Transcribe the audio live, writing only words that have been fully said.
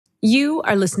You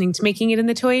are listening to Making It in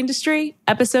the Toy Industry,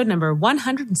 episode number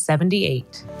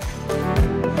 178.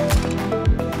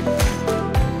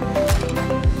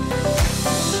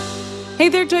 Hey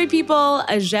there, toy people.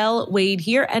 Azhelle Wade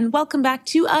here, and welcome back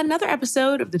to another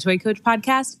episode of the Toy Coach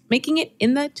Podcast, Making It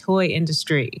in the Toy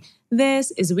Industry. This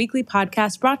is a weekly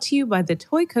podcast brought to you by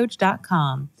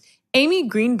thetoycoach.com. Amy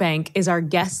Greenbank is our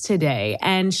guest today,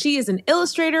 and she is an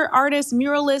illustrator, artist,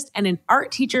 muralist, and an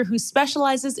art teacher who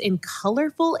specializes in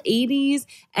colorful 80s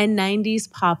and 90s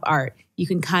pop art. You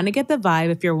can kind of get the vibe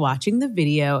if you're watching the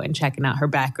video and checking out her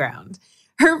background.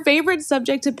 Her favorite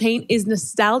subject to paint is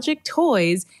nostalgic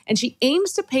toys, and she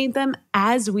aims to paint them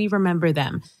as we remember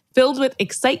them, filled with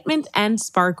excitement and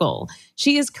sparkle.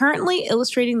 She is currently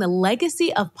illustrating The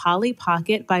Legacy of Polly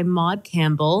Pocket by Maude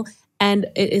Campbell, and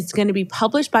it's going to be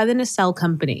published by the Mattel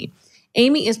company.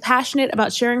 Amy is passionate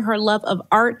about sharing her love of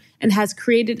art and has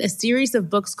created a series of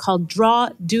books called Draw,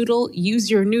 Doodle, Use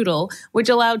Your Noodle, which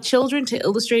allow children to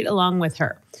illustrate along with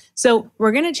her. So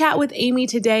we're going to chat with Amy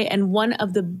today, and one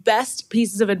of the best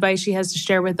pieces of advice she has to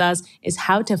share with us is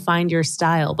how to find your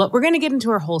style. But we're going to get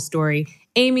into her whole story.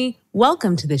 Amy,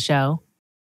 welcome to the show.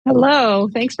 Hello.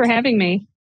 Thanks for having me.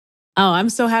 Oh, I'm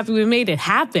so happy we made it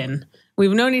happen.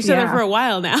 We've known each other for a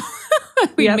while now.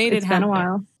 We made it happen. It's been a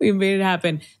while. We made it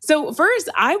happen. So first,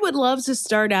 I would love to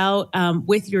start out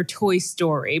with your toy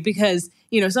story because,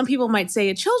 you know, some people might say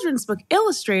a children's book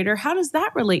illustrator, how does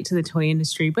that relate to the toy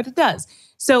industry? But it does.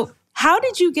 So how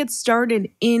did you get started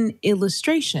in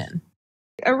illustration?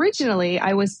 Originally,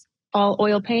 I was all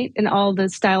oil paint and all the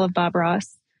style of Bob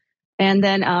Ross. And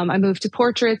then I moved to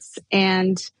portraits,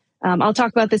 and I'll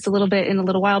talk about this a little bit in a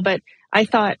little while, but I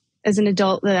thought as an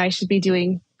adult that I should be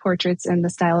doing portraits in the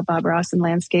style of Bob Ross and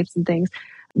landscapes and things.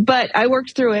 But I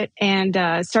worked through it and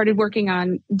started working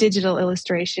on digital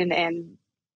illustration and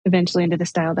eventually into the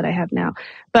style that I have now.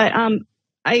 But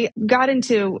I got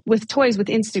into with toys with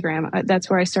Instagram.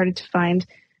 That's where I started to find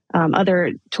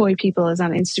other toy people is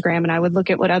on Instagram. And I would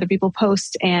look at what other people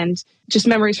post and just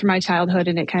memories from my childhood.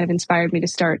 And it kind of inspired me to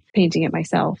start painting it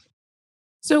myself.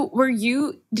 So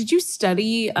did you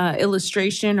study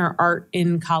illustration or art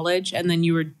in college and then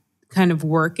you were kind of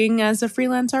working as a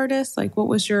freelance artist? Like, what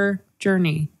was your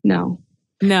journey? No,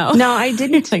 I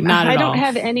didn't. Like, not at all. I don't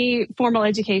have any formal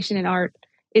education in art.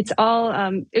 It's all,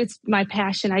 it's my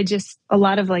passion. A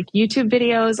lot of like YouTube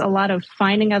videos, a lot of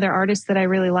finding other artists that I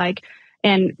really like.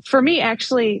 And for me,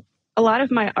 actually, a lot of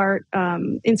my art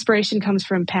inspiration comes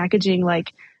from packaging,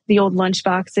 like the old lunch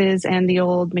boxes and the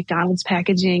old McDonald's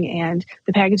packaging and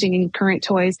the packaging in current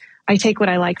toys. I take what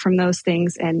I like from those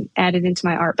things and add it into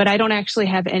my art, but I don't actually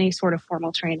have any sort of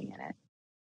formal training in it.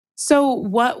 So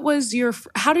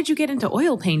how did you get into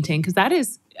oil painting? Because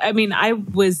I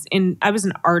was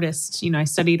an artist. You know, I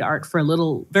studied art for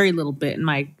very little bit in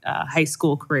my high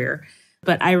school career.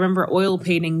 But I remember oil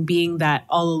painting being that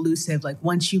all elusive, like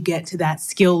once you get to that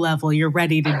skill level, you're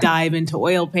ready to dive into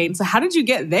oil paint. So how did you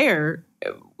get there?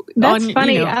 That's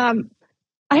funny.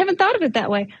 I haven't thought of it that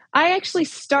way. I actually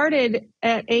started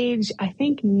at age, I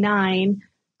think 9,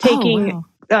 taking,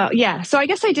 so I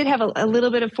guess I did have a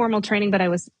little bit of formal training, but I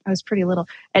was pretty little.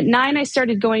 At 9, I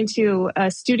started going to a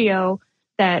studio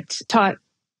that taught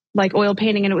like oil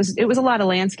painting, and it was a lot of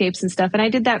landscapes and stuff. And I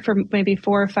did that for maybe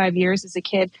 4 or 5 years as a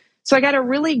kid. So I got a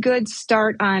really good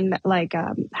start on like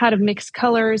how to mix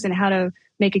colors and how to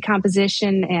make a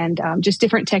composition and just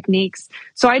different techniques.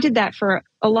 So I did that for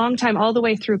a long time, all the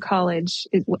way through college.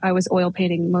 I was oil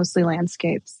painting mostly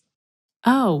landscapes.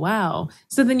 Oh, wow.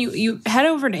 So then you head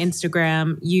over to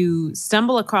Instagram, you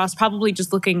stumble across probably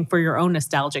just looking for your own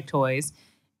nostalgic toys.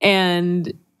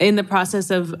 And in the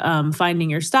process of finding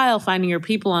your style, finding your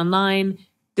people online,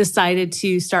 decided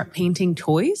to start painting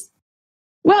toys?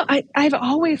 Well, I've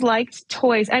always liked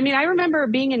toys. I mean, I remember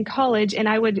being in college and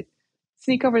I would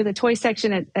sneak over to the toy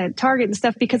section at Target and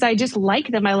stuff because I just like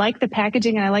them. I like the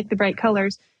packaging and I like the bright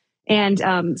colors. And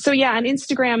on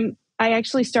Instagram, I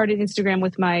actually started Instagram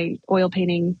with my oil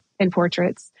painting and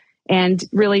portraits and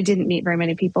really didn't meet very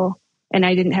many people. And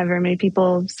I didn't have very many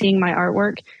people seeing my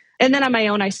artwork. And then on my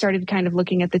own, I started kind of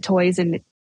looking at the toys, and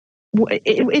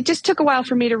it just took a while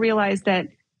for me to realize that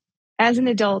as an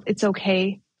adult, it's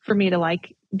okay for me to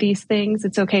like these things.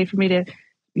 It's okay for me to,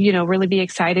 really be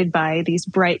excited by these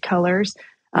bright colors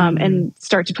and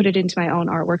start to put it into my own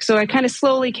artwork. So I kind of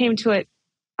slowly came to it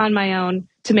on my own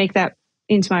to make that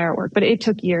into my artwork, but it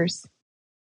took years.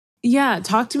 Yeah.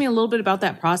 Talk to me a little bit about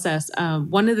that process.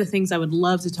 One of the things I would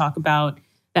love to talk about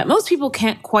that most people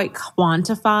can't quite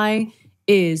quantify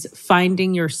is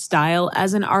finding your style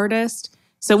as an artist.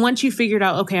 So once you figured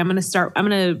out, okay, I'm going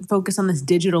to focus on this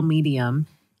digital medium.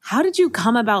 How did you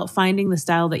come about finding the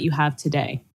style that you have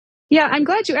today? Yeah, I'm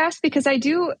glad you asked because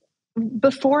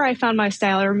before I found my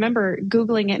style, I remember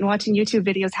Googling it and watching YouTube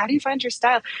videos. How do you find your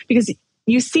style? Because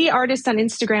you see artists on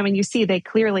Instagram and you see they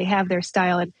clearly have their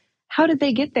style. And how did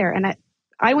they get there? And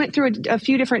I went through a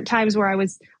few different times where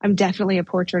I'm definitely a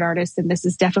portrait artist and this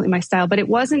is definitely my style, but it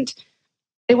wasn't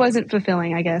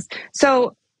fulfilling, I guess.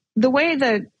 So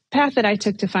the path that I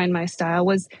took to find my style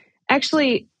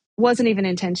wasn't even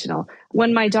intentional.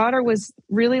 When my daughter was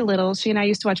really little, she and I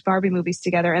used to watch Barbie movies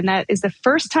together. And that is the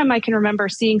first time I can remember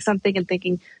seeing something and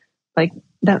thinking like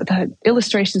the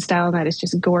illustration style in that is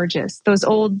just gorgeous. Those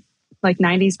old like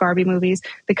 90s Barbie movies,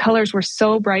 the colors were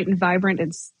so bright and vibrant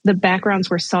and the backgrounds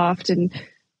were soft and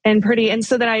pretty. And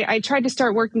so that I tried to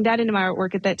start working that into my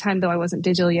artwork at that time, though I wasn't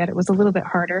digital yet. It was a little bit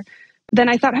harder. Then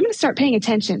I thought I'm going to start paying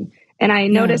attention. And I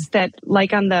noticed that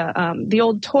like on the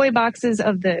old toy boxes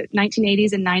of the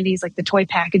 1980s and 90s, like the toy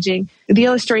packaging, the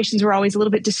illustrations were always a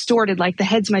little bit distorted. Like the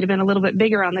heads might've been a little bit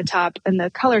bigger on the top and the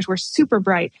colors were super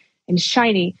bright and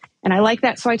shiny. And I like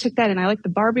that. So I took that and I like the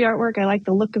Barbie artwork. I like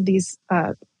the look of these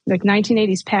like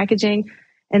 1980s packaging.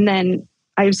 And then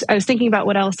I was thinking about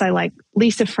what else I like.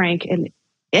 Lisa Frank, and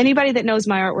anybody that knows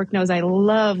my artwork knows I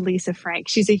love Lisa Frank.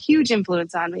 She's a huge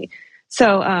influence on me.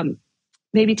 So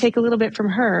maybe take a little bit from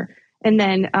her. And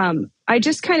then I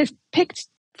just kind of picked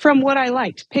from what I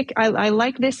liked. I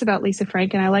like this about Lisa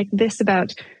Frank and I like this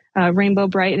about Rainbow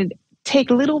Bright, and take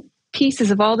little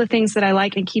pieces of all the things that I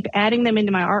like and keep adding them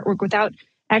into my artwork without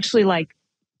actually like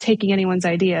taking anyone's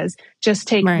ideas. Just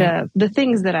take the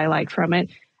things that I like from it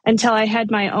until I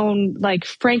had my own like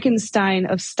Frankenstein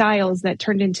of styles that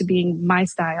turned into being my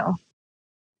style.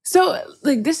 So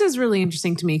like, this is really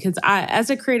interesting to me because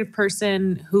as a creative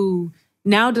person who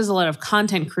now does a lot of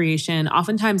content creation,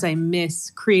 oftentimes I miss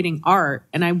creating art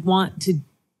and I want to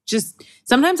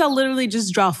sometimes I'll literally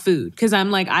just draw food because I'm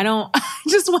like, I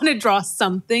just want to draw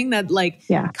something that like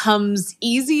comes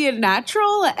easy and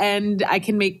natural and I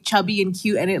can make chubby and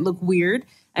cute and it look weird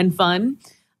and fun.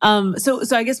 So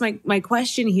I guess my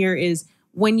question here is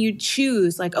when you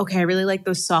choose like, okay, I really like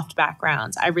those soft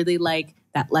backgrounds. I really like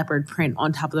that leopard print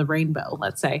on top of the rainbow,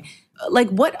 let's say. Like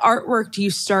what artwork do you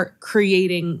start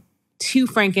creating to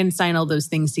Frankenstein all those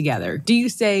things together? Do you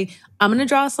say, I'm going to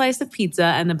draw a slice of pizza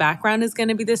and the background is going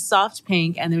to be this soft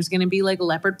pink and there's going to be like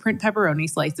leopard print pepperoni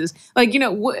slices? Like,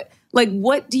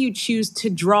 what do you choose to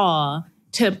draw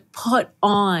to put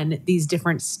on these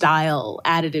different style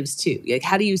additives to? Like,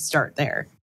 how do you start there?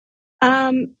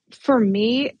 For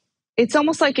me, it's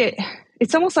almost like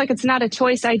it's not a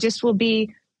choice. I just will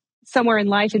be somewhere in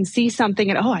life and see something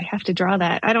and, I have to draw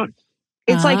that.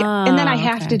 It's like, and then I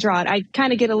have to draw it. I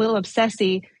kind of get a little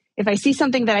obsessy. If I see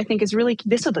something that I think is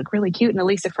this would look really cute in a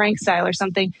Lisa Frank style or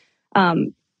something,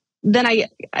 then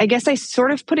I guess I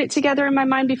sort of put it together in my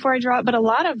mind before I draw it. But a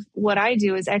lot of what I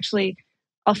do is actually,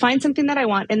 I'll find something that I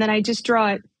want and then I just draw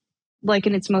it like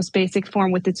in its most basic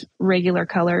form with its regular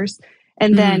colors.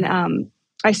 And then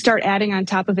I start adding on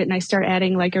top of it and I start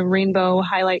adding like a rainbow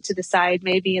highlight to the side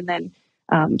maybe, and then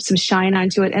some shine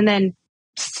onto it. And then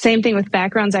same thing with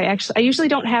backgrounds. I usually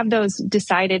don't have those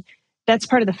decided. That's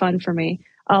part of the fun for me.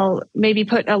 I'll maybe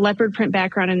put a leopard print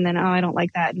background and then, I don't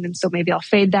like that. And then so maybe I'll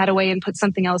fade that away and put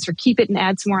something else or keep it and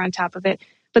add some more on top of it.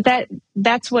 But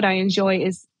that's what I enjoy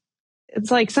it's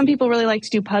like some people really like to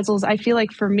do puzzles. I feel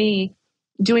like for me,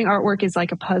 doing artwork is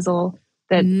like a puzzle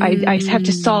that I have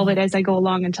to solve it as I go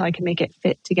along until I can make it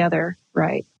fit together.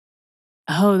 Right.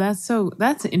 Oh, that's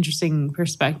an interesting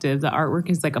perspective. The artwork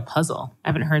is like a puzzle. I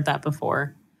haven't heard that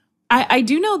before. I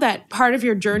do know that part of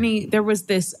your journey, there was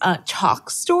this chalk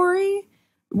story.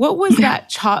 What was that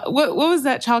chalk? What was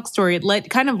that chalk story? It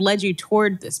kind of led you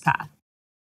toward this path.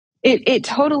 It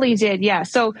totally did. Yeah.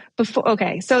 So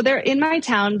so there in my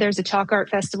town, there's a chalk art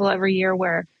festival every year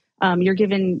where you're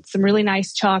given some really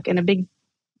nice chalk and a big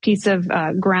piece of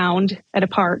ground at a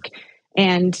park.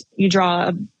 And you draw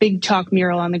a big chalk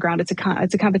mural on the ground. It's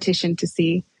a competition to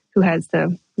see who has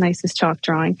the nicest chalk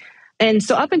drawing. And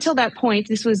so up until that point,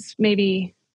 this was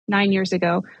maybe 9 years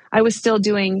ago, I was still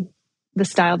doing the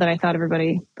style that I thought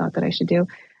everybody thought that I should do.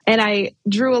 And I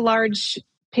drew a large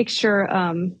picture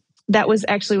that was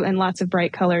actually in lots of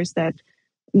bright colors that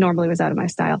normally was out of my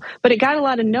style. But it got a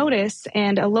lot of notice,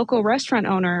 and a local restaurant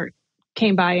owner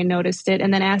came by and noticed it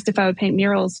and then asked if I would paint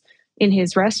murals in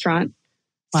his restaurant.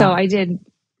 Wow. So I did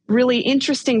really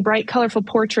interesting, bright, colorful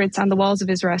portraits on the walls of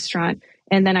his restaurant.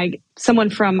 And then someone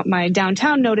from my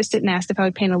downtown noticed it and asked if I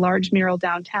would paint a large mural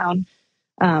downtown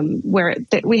where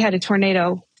we had a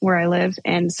tornado where I live.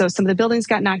 And so some of the buildings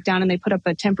got knocked down and they put up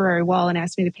a temporary wall and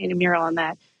asked me to paint a mural on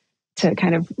that to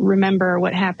kind of remember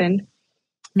what happened.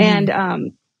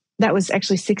 And that was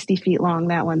actually 60 feet long,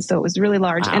 that one. So it was really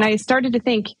large. Wow. And I started to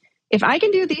think, if I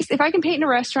can do these, if I can paint in a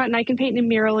restaurant and I can paint in a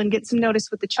mural and get some notice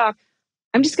with the chalk,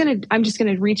 I'm just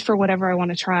gonna reach for whatever I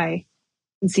want to try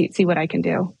and see what I can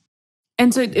do.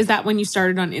 And so is that when you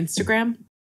started on Instagram?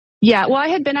 Yeah, well, I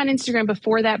had been on Instagram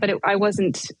before that, but I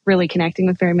wasn't really connecting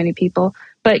with very many people.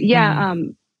 But yeah,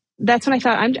 that's when I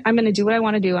thought I'm going to do what I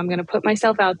want to do. I'm going to put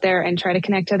myself out there and try to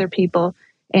connect to other people.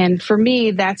 And for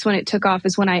me, that's when it took off.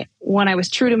 Is when I was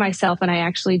true to myself and I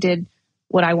actually did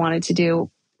what I wanted to do.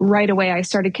 Right away, I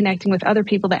started connecting with other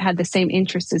people that had the same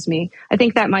interests as me. I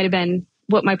think that might have been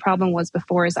what my problem was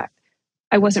before. Is that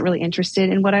I wasn't really interested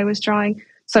in what I was drawing,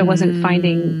 so I wasn't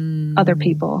finding other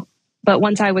people. But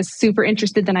once I was super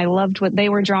interested, then I loved what they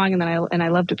were drawing, and then I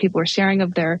loved what people were sharing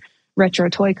of their retro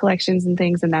toy collections and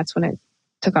things, and that's when it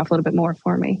took off a little bit more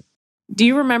for me. Do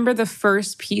you remember the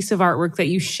first piece of artwork that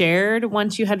you shared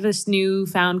once you had this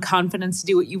newfound confidence to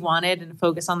do what you wanted and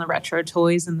focus on the retro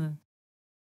toys and the?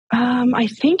 I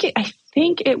think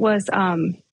it was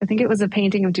a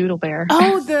painting of Doodle Bear.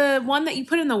 Oh, the one that you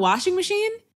put in the washing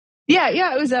machine? Yeah,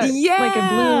 it was like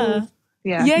a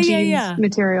blue jeans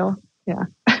material. Yeah.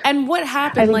 And what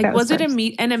happened? Like, was it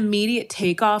an immediate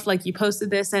takeoff? Like, you posted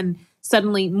this and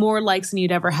suddenly more likes than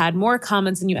you'd ever had, more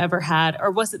comments than you ever had,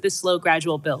 or was it this slow,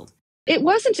 gradual build? It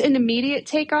wasn't an immediate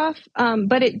takeoff,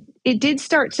 but it did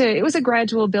start to. It was a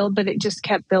gradual build, but it just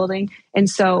kept building, and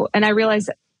I realized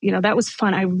that was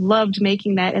fun. I loved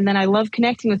making that, and then I love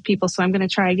connecting with people, so I'm going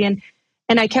to try again.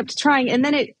 And I kept trying, and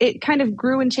then it kind of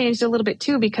grew and changed a little bit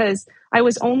too, because I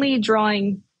was only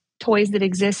drawing toys that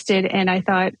existed, and I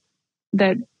thought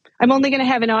that I'm only going to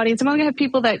have an audience. I'm only going to have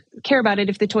people that care about it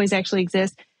if the toys actually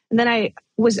exist. And then I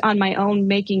was on my own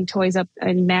making toys up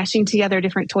and mashing together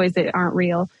different toys that aren't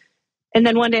real. And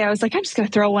then one day I was like, I'm just going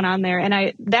to throw one on there.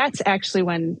 And that's actually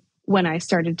when I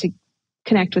started to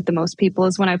connect with the most people,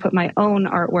 is when I put my own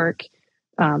artwork.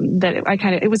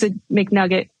 It was a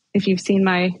McNugget. If you've seen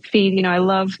my feed, I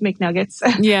love McNuggets,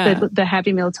 the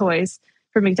Happy Meal toys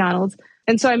for McDonald's.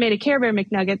 And so I made a Care Bear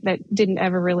McNugget that didn't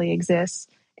ever really exist.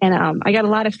 And I got a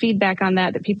lot of feedback on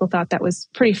that people thought that was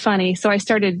pretty funny. So I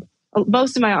started,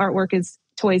 most of my artwork is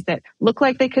toys that look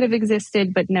like they could have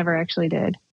existed, but never actually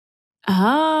did.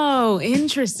 Oh,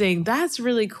 interesting. That's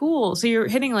really cool. So you're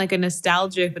hitting like a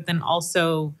nostalgic, but then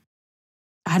also,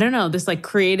 I don't know, this like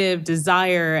creative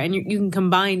desire. And you can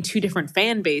combine two different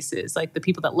fan bases, like the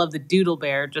people that love the Doodle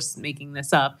Bear, just making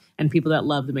this up, and people that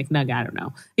love the McNugget. I don't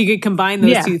know. You could combine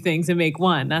those two things and make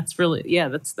one. That's really,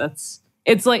 that's.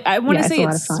 It's like, I want to say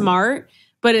it's smart,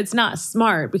 but it's not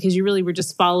smart because you really were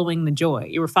just following the joy.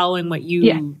 You were following what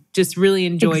you just really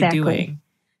enjoyed doing.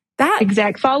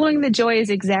 Following the joy is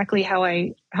exactly how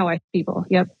I people.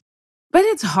 Yep. But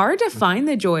it's hard to find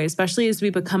the joy, especially as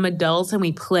we become adults and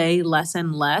we play less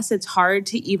and less. It's hard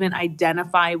to even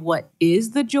identify what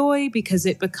is the joy, because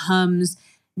it becomes,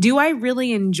 do I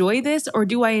really enjoy this, or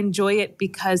do I enjoy it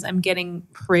because I'm getting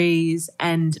praise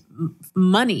and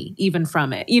money even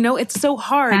from it? It's so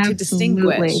hard to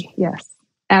distinguish. Yes,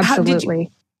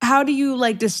 absolutely. How do you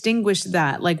like distinguish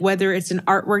that? Like whether it's an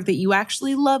artwork that you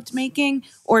actually loved making,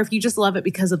 or if you just love it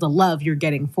because of the love you're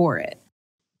getting for it?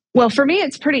 Well, for me,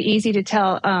 it's pretty easy to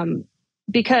tell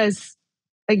because,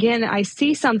 again, I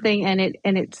see something and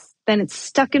it's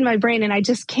stuck in my brain, and I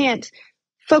just can't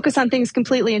focus on things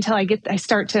completely until I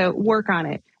start to work on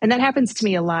it. And that happens to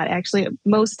me a lot, actually.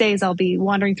 Most days I'll be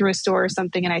wandering through a store or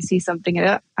something and I see something,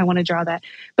 and I want to draw that.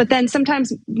 But then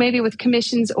sometimes maybe with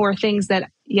commissions or things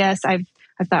that, yes, I've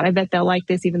thought, I bet they'll like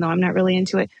this, even though I'm not really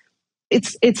into it.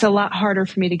 It's a lot harder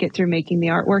for me to get through making the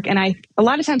artwork. And a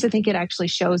lot of times I think it actually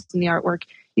shows in the artwork.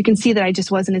 You can see that I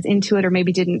just wasn't as into it, or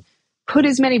maybe didn't put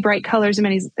as many bright colors,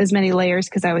 as many layers,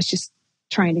 because I was just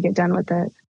trying to get done with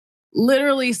it.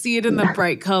 Literally see it in the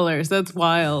bright colors. That's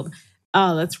wild.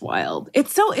 Oh, that's wild.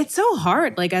 It's so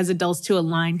hard, like as adults, to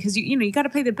align, because you got to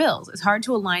pay the bills. It's hard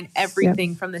to align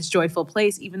everything from this joyful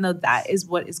place, even though that is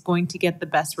what is going to get the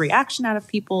best reaction out of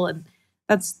people. And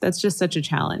that's just such a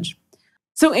challenge.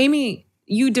 So Amy,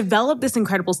 you developed this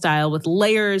incredible style with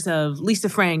layers of Lisa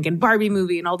Frank and Barbie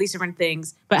movie and all these different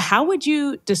things. But how would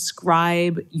you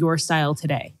describe your style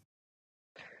today?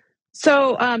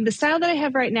 So the style that I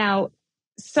have right now,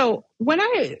 so when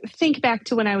I think back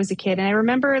to when I was a kid, and I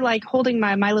remember like holding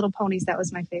my Little Ponies, that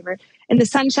was my favorite. And the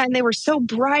sunshine, they were so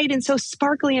bright and so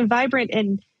sparkly and vibrant.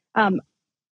 And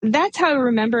that's how I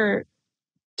remember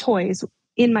toys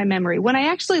in my memory. When I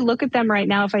actually look at them right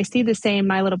now, if I see the same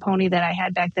My Little Pony that I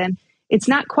had back then, it's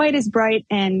not quite as bright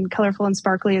and colorful and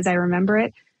sparkly as I remember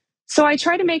it. So I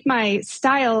try to make my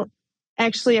style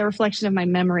actually a reflection of my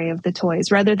memory of the toys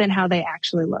rather than how they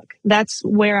actually look. That's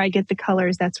where I get the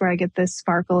colors. That's where I get the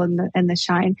sparkle and the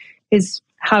shine, is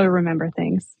how I remember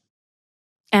things.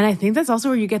 And I think that's also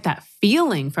where you get that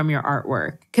feeling from your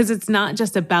artwork, because it's not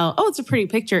just about, oh, it's a pretty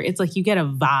picture. It's like you get a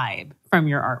vibe from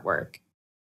your artwork.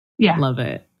 Yeah. Love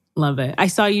it. Love it. I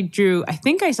saw you drew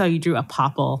a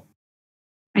popple.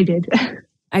 I did.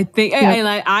 I think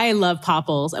I love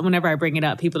popples. And whenever I bring it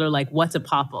up, people are like, what's a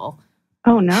popple?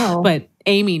 Oh, no. But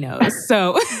Amy knows.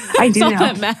 So I do that's know.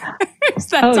 all that matters.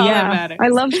 That's all that matters. I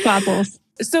loved popples.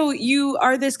 So you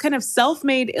are this kind of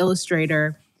self-made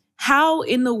illustrator. How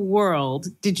in the world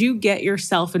did you get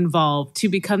yourself involved to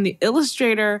become the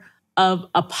illustrator of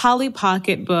a Polly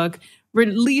Pocket book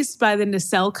released by the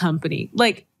Mattel company?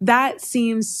 Like, that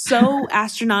seems so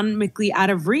astronomically out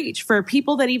of reach for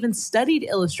people that even studied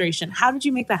illustration. How did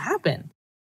you make that happen?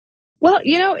 Well,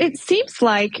 it seems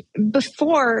like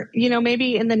before,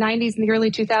 maybe in the 90s and the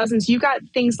early 2000s, you got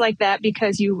things like that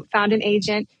because you found an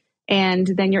agent, and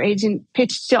then your agent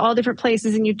pitched to all different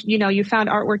places, and you found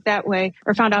artwork that way,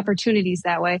 or found opportunities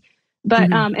that way.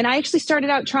 But and I actually started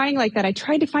out trying like that. I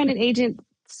tried to find an agent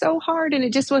so hard, and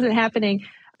it just wasn't happening.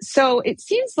 So it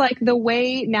seems like the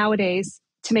way nowadays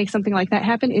to make something like that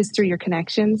happen is through your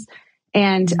connections.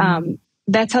 And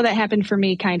that's how that happened for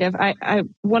me, kind of. I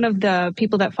one of the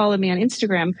people that followed me on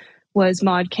Instagram was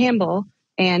Maude Campbell,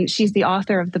 and she's the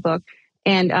author of the book.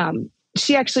 And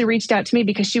she actually reached out to me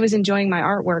because she was enjoying my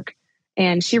artwork.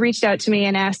 And she reached out to me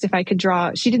and asked if I could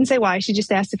draw. She didn't say why. She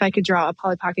just asked if I could draw a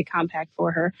Polly Pocket compact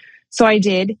for her. So I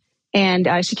did. And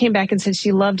she came back and said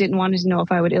she loved it and wanted to know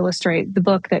if I would illustrate the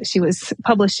book that she was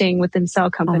publishing with the Mattel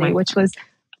company, which was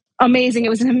amazing. It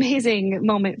was an amazing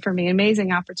moment for me,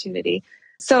 amazing opportunity.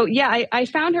 So yeah, I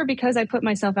found her because I put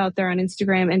myself out there on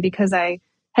Instagram, and because I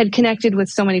had connected with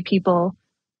so many people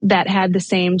that had the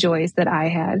same joys that I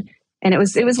had. And it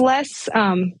was less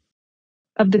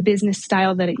of the business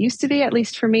style that it used to be, at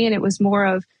least for me. And it was more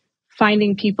of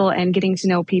finding people and getting to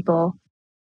know people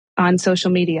on social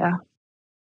media.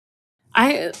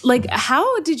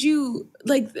 How did you,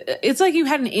 it's like you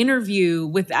had an interview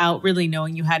without really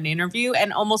knowing you had an interview,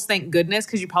 and almost thank goodness,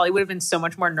 because you probably would have been so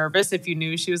much more nervous if you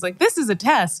knew she was like, this is a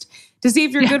test to see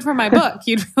if you're good for my book.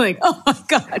 You'd be like, oh my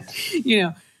God,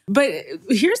 But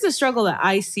here's the struggle that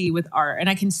I see with art, and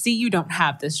I can see you don't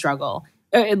have this struggle.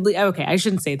 Okay, I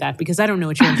shouldn't say that because I don't know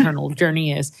what your internal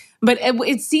journey is, but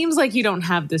it seems like you don't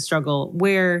have this struggle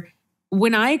where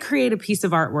when I create a piece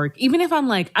of artwork, even if I'm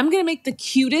like, I'm going to make the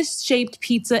cutest shaped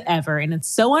pizza ever, and it's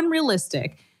so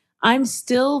unrealistic, I'm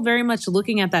still very much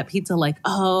looking at that pizza like,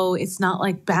 oh, it's not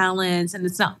like balanced and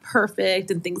it's not perfect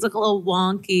and things look a little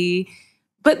wonky.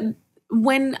 But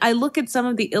when I look at some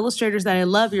of the illustrators that I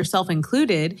love, yourself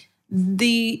included,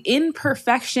 the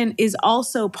imperfection is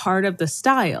also part of the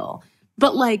style.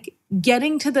 But like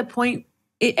getting to the point,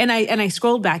 and I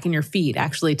scrolled back in your feed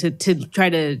actually to try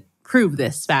to prove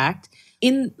this fact.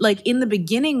 In the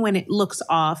beginning, when it looks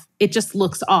off, it just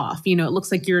looks off. It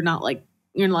looks like you're not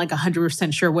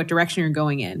 100% sure what direction you're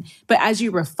going in. But as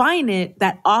you refine it,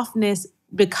 that offness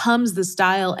becomes the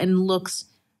style and looks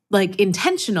like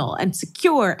intentional and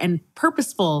secure and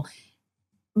purposeful.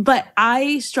 But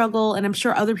I struggle, and I'm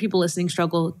sure other people listening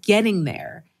struggle getting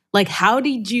there. Like, how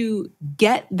did you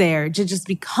get there to just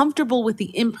be comfortable with the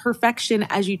imperfection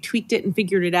as you tweaked it and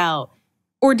figured it out?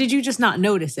 Or did you just not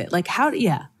notice it? Like, tell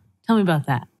me about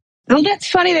that. Well, that's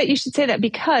funny that you should say that,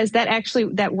 because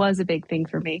that was a big thing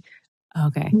for me.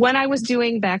 Okay. When I was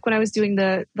doing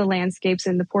the landscapes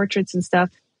and the portraits and stuff,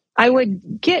 I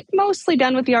would get mostly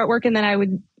done with the artwork, and then I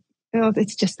would,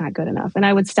 it's just not good enough, and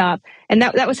I would stop. And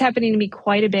that was happening to me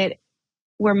quite a bit,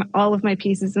 where all of my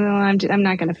pieces, I'm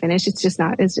not going to finish. It's just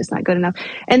not good enough.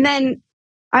 And then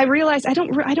I realized I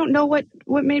don't know what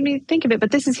made me think of it,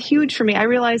 but this is huge for me. I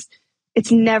realized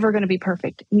it's never going to be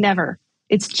perfect. Never.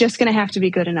 It's just going to have to be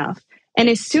good enough. And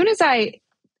as soon as I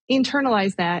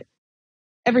internalized that,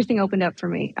 everything opened up for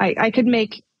me. I could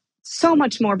make so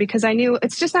much more because I knew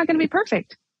it's just not going to be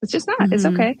perfect. It's just not. Mm-hmm. It's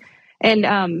okay. And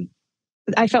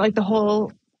I felt like the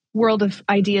whole world of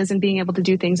ideas and being able to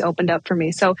do things opened up for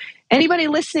me. So anybody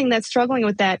listening that's struggling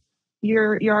with that,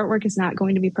 your artwork is not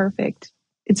going to be perfect.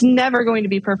 It's never going to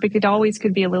be perfect. It always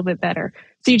could be a little bit better.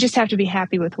 So you just have to be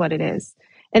happy with what it is.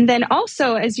 And then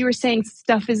also, as you were saying,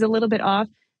 stuff is a little bit off.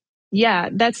 Yeah,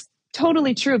 that's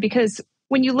totally true, because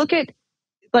when you look at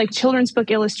like children's book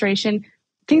illustration,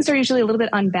 things are usually a little bit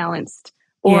unbalanced,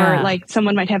 or like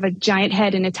someone might have a giant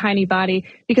head and a tiny body,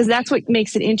 because that's what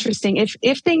makes it interesting.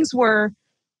 If things were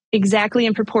exactly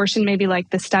in proportion, maybe like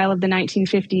the style of the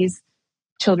 1950s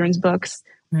children's books,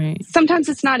 right, sometimes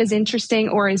it's not as interesting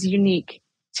or as unique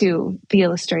to the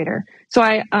illustrator. So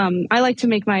I like to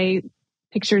make my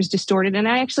pictures distorted. And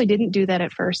I actually didn't do that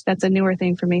at first. That's a newer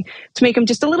thing for me, to make them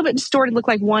just a little bit distorted, look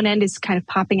like one end is kind of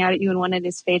popping out at you and one end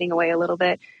is fading away a little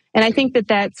bit. And I think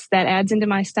that adds into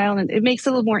my style, and it makes it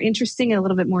a little more interesting and a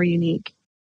little bit more unique.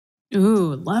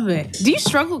 Ooh, love it. Do you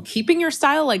struggle keeping your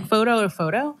style, like photo to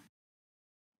photo?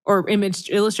 Or image,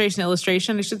 illustration to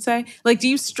illustration, I should say? Like, do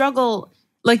you struggle,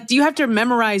 like, do you have to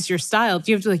memorize your style?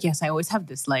 Do you have to, like, yes, I always have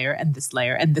this layer and this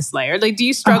layer and this layer? Like, do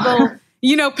you struggle,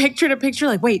 picture to picture,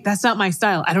 like, wait, that's not my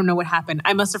style. I don't know what happened.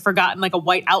 I must have forgotten like a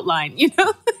white outline,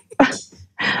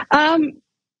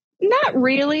 Not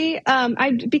really.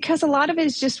 Because a lot of it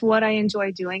is just what I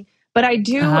enjoy doing. But I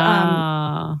do,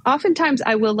 oftentimes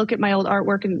I will look at my old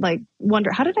artwork and like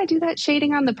wonder, how did I do that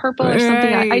shading on the purple or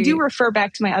something? I do refer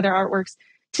back to my other artworks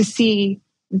to see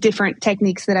different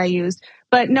techniques that I used.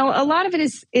 But no, a lot of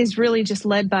it is really just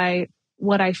led by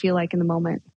what I feel like in the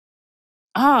moment.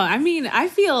 Oh, I mean, I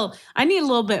feel I need a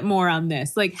little bit more on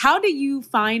this. Like, how do you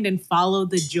find and follow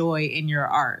the joy in your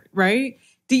art, right?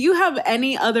 Do you have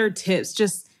any other tips?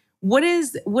 Just what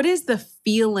is the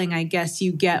feeling, I guess,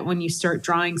 you get when you start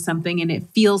drawing something and it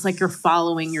feels like you're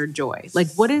following your joy? Like,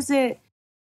 what is it?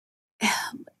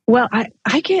 Well,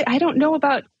 I don't know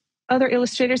about other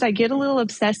illustrators. I get a little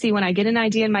obsessive when I get an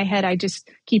idea in my head. I just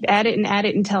keep at it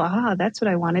until, that's what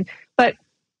I wanted. But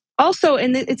also,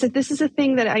 and this is a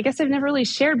thing that I guess I've never really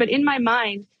shared, but in my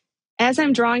mind, as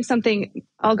I'm drawing something,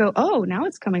 I'll go, oh, now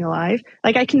it's coming alive.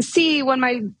 Like I can see when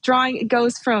my drawing, it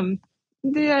goes from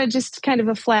just kind of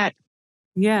a flat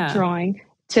drawing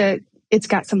to it's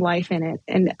got some life in it.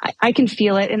 And I can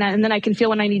feel it. And then I can feel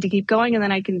when I need to keep going. And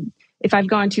then I can, if I've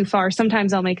gone too far,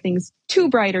 sometimes I'll make things too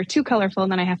bright or too colorful.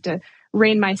 And then I have to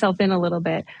rein myself in a little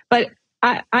bit. But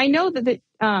I know that,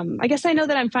 I guess I know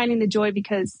that I'm finding the joy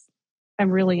because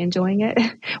I'm really enjoying it.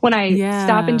 When I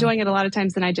stop enjoying it a lot of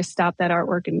times, then I just stop that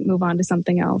artwork and move on to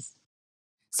something else.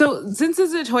 So since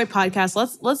this is a toy podcast,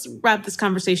 let's wrap this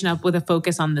conversation up with a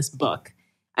focus on this book.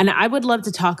 And I would love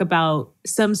to talk about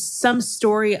some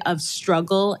story of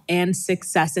struggle and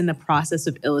success in the process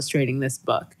of illustrating this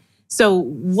book. So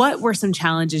what were some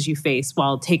challenges you faced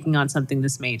while taking on something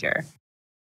this major?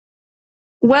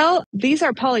 Well, these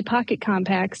are Polly Pocket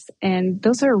compacts, and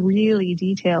those are really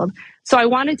detailed. So I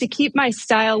wanted to keep my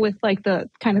style with like the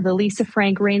kind of the Lisa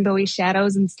Frank rainbowy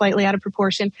shadows and slightly out of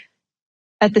proportion,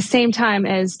 at the same time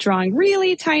as drawing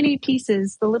really tiny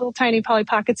pieces, the little tiny Polly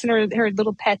Pockets and her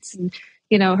little pets and,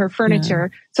 her furniture.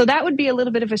 Yeah. So that would be a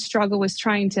little bit of a struggle, was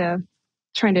trying to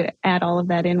add all of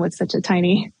that in with such a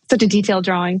detailed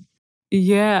drawing.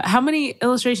 Yeah. How many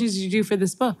illustrations did you do for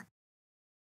this book?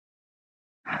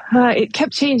 It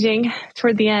kept changing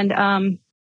toward the end.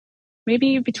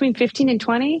 Maybe between 15 and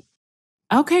 20.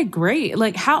 Okay, great.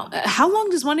 Like how long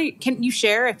does can you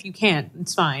share? If you can't,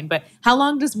 it's fine. But how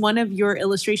long does one of your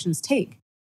illustrations take?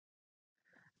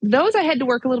 Those I had to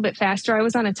work a little bit faster. I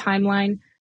was on a timeline.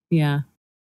 Yeah.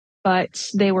 But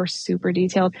they were super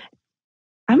detailed.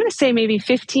 I'm going to say maybe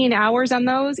 15 hours on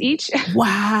those each.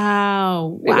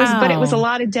 Wow. But it was a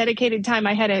lot of dedicated time.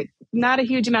 I had not a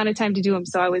huge amount of time to do them.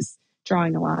 So I was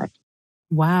drawing a lot.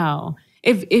 Wow.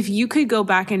 If you could go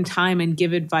back in time and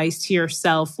give advice to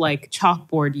yourself, like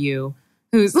chalkboard you,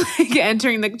 who's like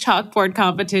entering the chalkboard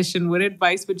competition, what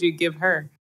advice would you give her?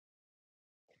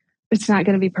 It's not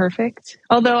going to be perfect.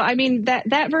 Although, I mean,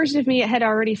 that version of me had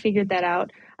already figured that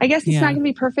out. I guess it's not going to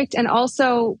be perfect. And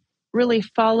also really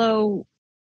follow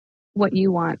what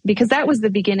you want, because that was the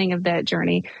beginning of that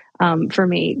journey for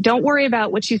me. Don't worry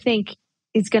about what you think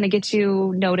is going to get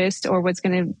you noticed or what's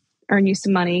going to earn you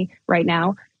some money right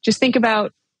now. Just think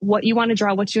about what you want to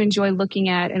draw, what you enjoy looking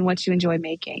at, and what you enjoy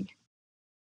making.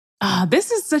 This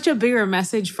is such a bigger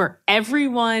message for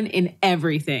everyone in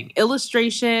everything.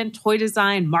 Illustration, toy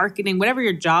design, marketing, whatever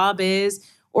your job is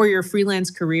or your freelance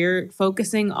career,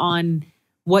 focusing on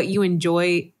what you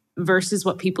enjoy versus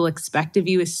what people expect of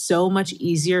you is so much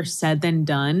easier said than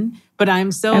done. But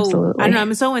I'm so,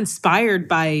 I'm so inspired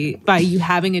by you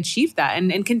having achieved that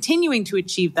and continuing to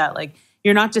achieve that. Like,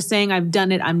 you're not just saying, I've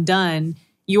done it, I'm done.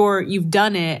 You've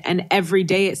done it. And every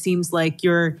day it seems like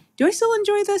do I still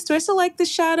enjoy this? Do I still like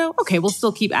this shadow? Okay, we'll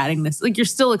still keep adding this. Like, you're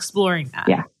still exploring that.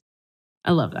 Yeah.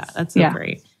 I love that. That's so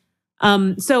great.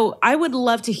 So I would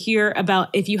love to hear about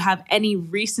if you have any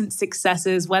recent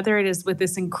successes, whether it is with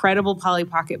this incredible Polly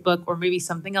Pocket book or maybe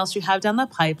something else you have down the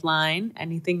pipeline.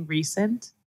 Anything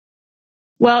recent?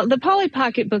 Well, the Polly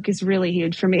Pocket book is really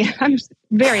huge for me. I'm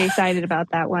very excited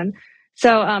about that one.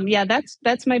 So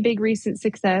that's my big recent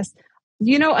success.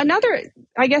 Another,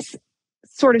 I guess,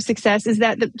 sort of success is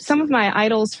that some of my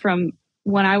idols from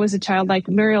when I was a child, like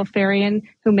Muriel Farian,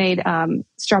 who made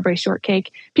Strawberry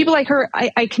Shortcake. People like her,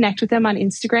 I connect with them on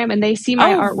Instagram and they see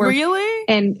my artwork. Really?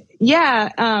 And yeah,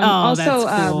 also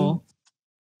that's cool.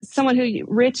 Someone who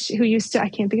used to, I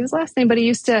can't think of his last name, but he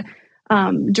used to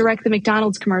direct the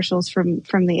McDonald's commercials from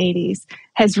the 80s,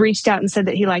 has reached out and said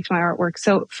that he liked my artwork.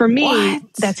 So for me,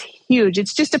 that's huge.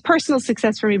 It's just a personal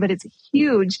success for me, but it's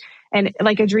huge and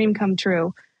like a dream come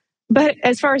true. But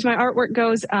as far as my artwork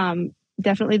goes,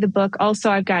 definitely the book.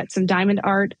 Also, I've got some diamond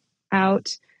art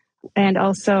out. And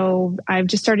also, I've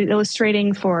just started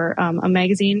illustrating for a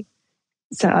magazine,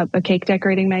 so a cake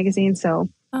decorating magazine. So,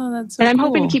 that's so and I'm cool.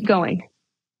 hoping to keep going.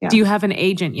 Yeah. Do you have an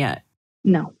agent yet?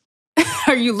 No.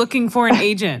 Are you looking for an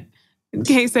agent in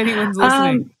case anyone's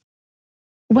listening?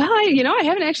 Well, I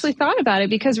haven't actually thought about it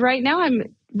because right now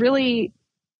I'm really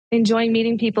enjoying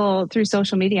meeting people through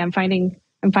social media. I'm finding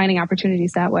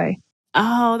opportunities that way.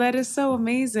 Oh, that is so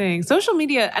amazing. Social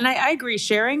media, and I agree,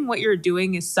 sharing what you're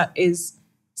doing is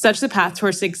such the path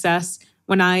towards success.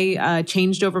 When I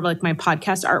changed over like my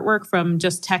podcast artwork from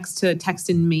just text to text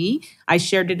in me, I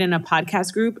shared it in a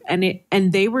podcast group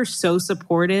and they were so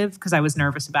supportive because I was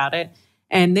nervous about it.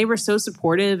 And they were so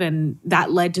supportive and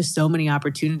that led to so many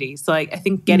opportunities. So I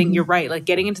think you're right, like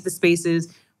getting into the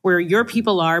spaces where your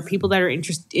people are, people that are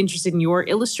interested in your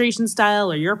illustration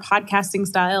style or your podcasting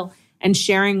style, and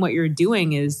sharing what you're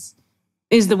doing is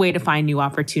the way to find new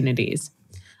opportunities.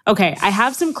 Okay, I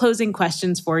have some closing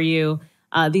questions for you.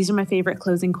 These are my favorite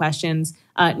closing questions.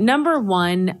 Number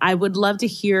one, I would love to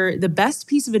hear the best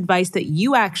piece of advice that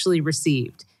you actually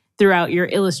received throughout your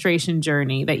illustration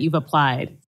journey that you've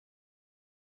applied.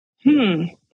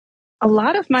 A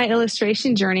lot of my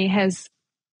illustration journey has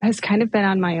kind of been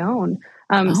on my own,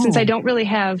 since I don't really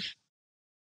have,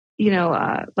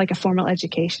 like a formal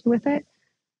education with it.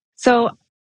 So,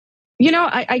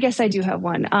 I guess I do have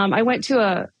one. I went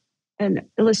to an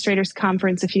illustrators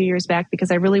conference a few years back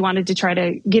because I really wanted to try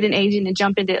to get an agent and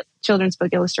jump into children's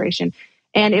book illustration.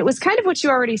 And it was kind of what you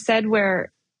already said,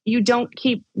 where you don't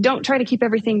try to keep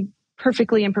everything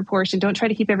perfectly in proportion. Don't try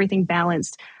to keep everything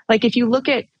balanced. Like if you look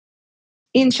at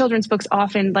in children's books,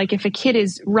 often like if a kid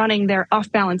is running, they're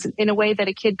off balance in a way that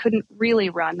a kid couldn't really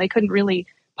run. They couldn't really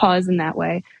pause in that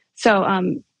way.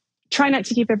 So try not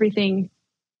to keep everything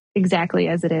exactly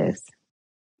as it is.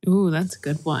 Ooh, that's a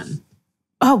good one.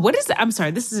 Oh, I'm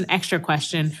sorry, this is an extra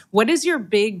question. What is your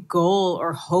big goal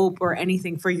or hope or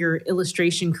anything for your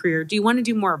illustration career? Do you want to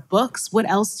do more books? What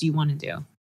else do you want to do?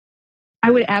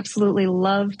 I would absolutely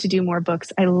love to do more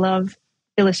books. I love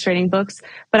illustrating books,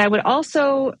 but I would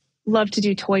also love to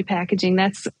do toy packaging.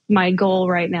 That's my goal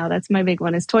right now. That's my big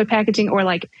one, is toy packaging or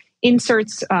like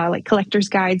inserts, like collector's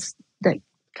guides that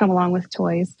come along with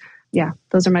toys. Yeah,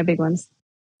 those are my big ones.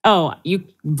 Oh, you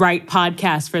write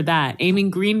podcasts for that.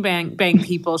 Amy Greenbank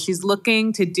people, she's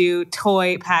looking to do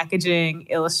toy packaging,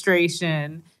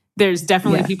 illustration. There's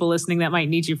definitely people listening that might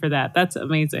need you for that. That's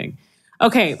amazing.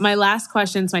 Okay, my last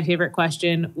question is my favorite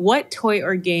question. What toy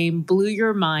or game blew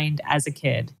your mind as a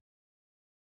kid?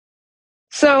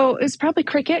 So it's probably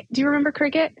cricket. Do you remember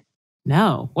cricket?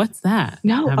 No. What's that?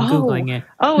 No. I'm Googling it.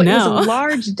 Oh, it was a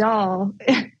large doll.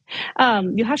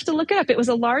 You'll have to look it up. It was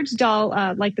a large doll,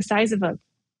 like the size of a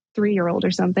 3-year-old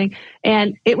or something.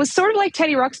 And it was sort of like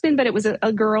Teddy Ruxpin, but it was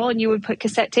a girl, and you would put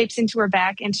cassette tapes into her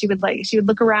back, and she would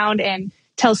look around and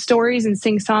tell stories and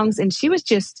sing songs. And she was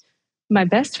just my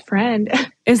best friend.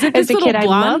 Is it this as a little kid?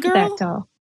 blonde I loved girl? that doll.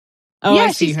 Oh, yeah,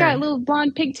 I see she's her. got little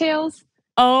blonde pigtails.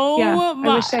 Oh,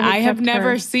 yeah, I have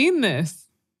never seen this.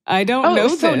 I don't know this.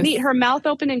 It was so neat. Her mouth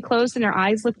opened and closed and her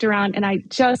eyes looked around, and I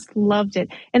just loved it.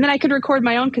 And then I could record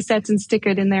my own cassettes and stick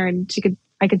it in there, and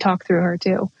I could talk through her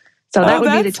too. So that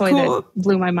would be the toy that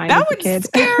blew my mind as a kid.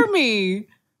 That would scare me.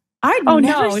 I'd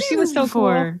never seen this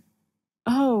before.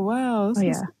 Cool. Oh, wow.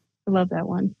 I love that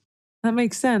one. That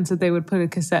makes sense that they would put a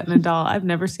cassette in a doll. I've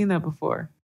never seen that before.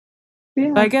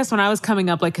 Yeah. But I guess when I was coming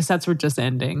up, like cassettes were just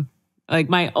ending.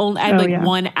 Like I had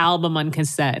one album on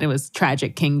cassette. It was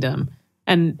Tragic Kingdom.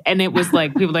 And it was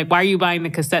like, people were like, why are you buying the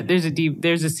cassette? There's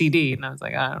a CD. And I was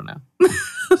like, I don't know.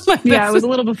 It was a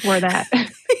little before that.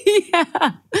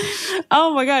 Yeah.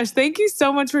 Oh my gosh. Thank you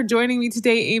so much for joining me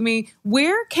today, Amy.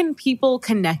 Where can people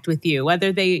connect with you?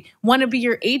 Whether they want to be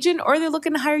your agent or they're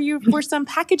looking to hire you for some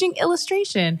packaging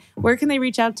illustration, where can they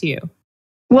reach out to you?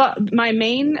 Well, my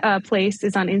main place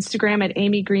is on Instagram at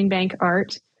Amy Greenbank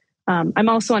Art. I'm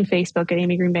also on Facebook at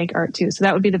Amy Greenbank Art too. So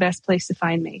that would be the best place to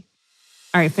find me.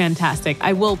 All right, fantastic.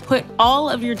 I will put all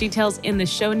of your details in the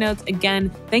show notes. Again,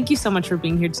 thank you so much for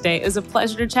being here today. It was a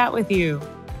pleasure to chat with you.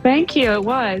 Thank you. It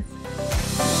was.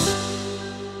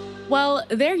 Well,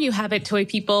 there you have it, toy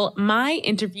people. My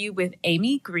interview with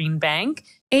Amy Greenbank.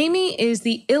 Amy is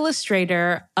the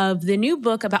illustrator of the new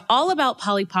book all about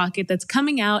Polly Pocket that's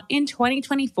coming out in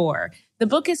 2024. The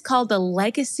book is called The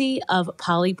Legacy of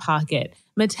Polly Pocket,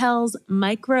 Mattel's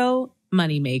Micro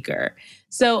Moneymaker.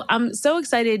 So I'm so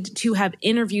excited to have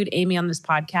interviewed Amy on this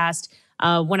podcast.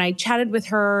 When I chatted with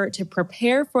her to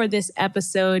prepare for this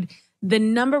episode, the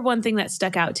number one thing that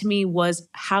stuck out to me was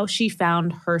how she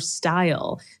found her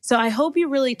style. So I hope you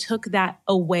really took that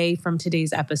away from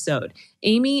today's episode.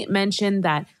 Amy mentioned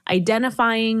that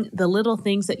identifying the little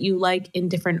things that you like in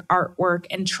different artwork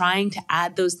and trying to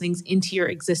add those things into your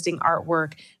existing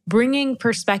artwork, bringing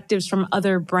perspectives from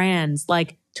other brands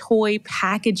like toy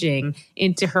packaging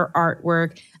into her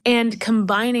artwork, and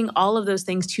combining all of those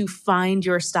things to find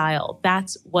your style.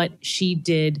 That's what she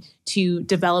did to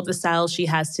develop the style she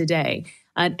has today.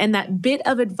 And that bit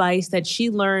of advice that she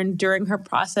learned during her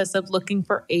process of looking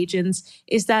for agents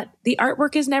is that the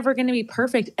artwork is never going to be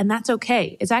perfect, and that's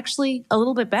okay. It's actually a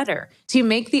little bit better to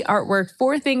make the artwork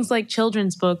for things like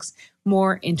children's books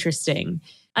more interesting.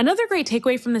 Another great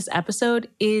takeaway from this episode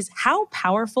is how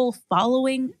powerful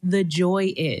following the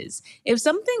joy is. If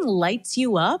something lights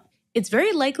you up, it's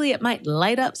very likely it might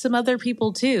light up some other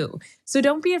people too. So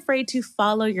don't be afraid to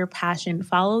follow your passion,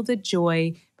 follow the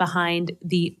joy behind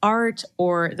the art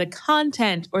or the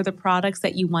content or the products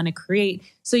that you want to create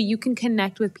so you can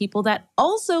connect with people that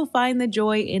also find the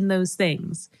joy in those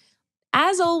things.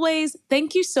 As always,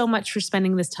 thank you so much for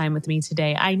spending this time with me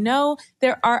today. I know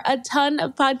there are a ton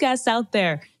of podcasts out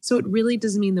there, so it really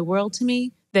does mean the world to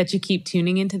me that you keep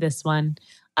tuning into this one.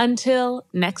 Until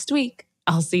next week,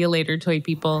 I'll see you later, toy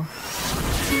people.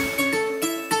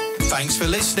 Thanks for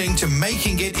listening to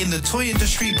Making It in the Toy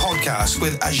Industry podcast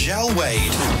with Azhelle Wade.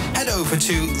 Head over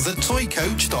to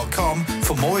thetoycoach.com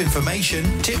for more information,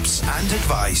 tips, and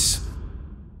advice.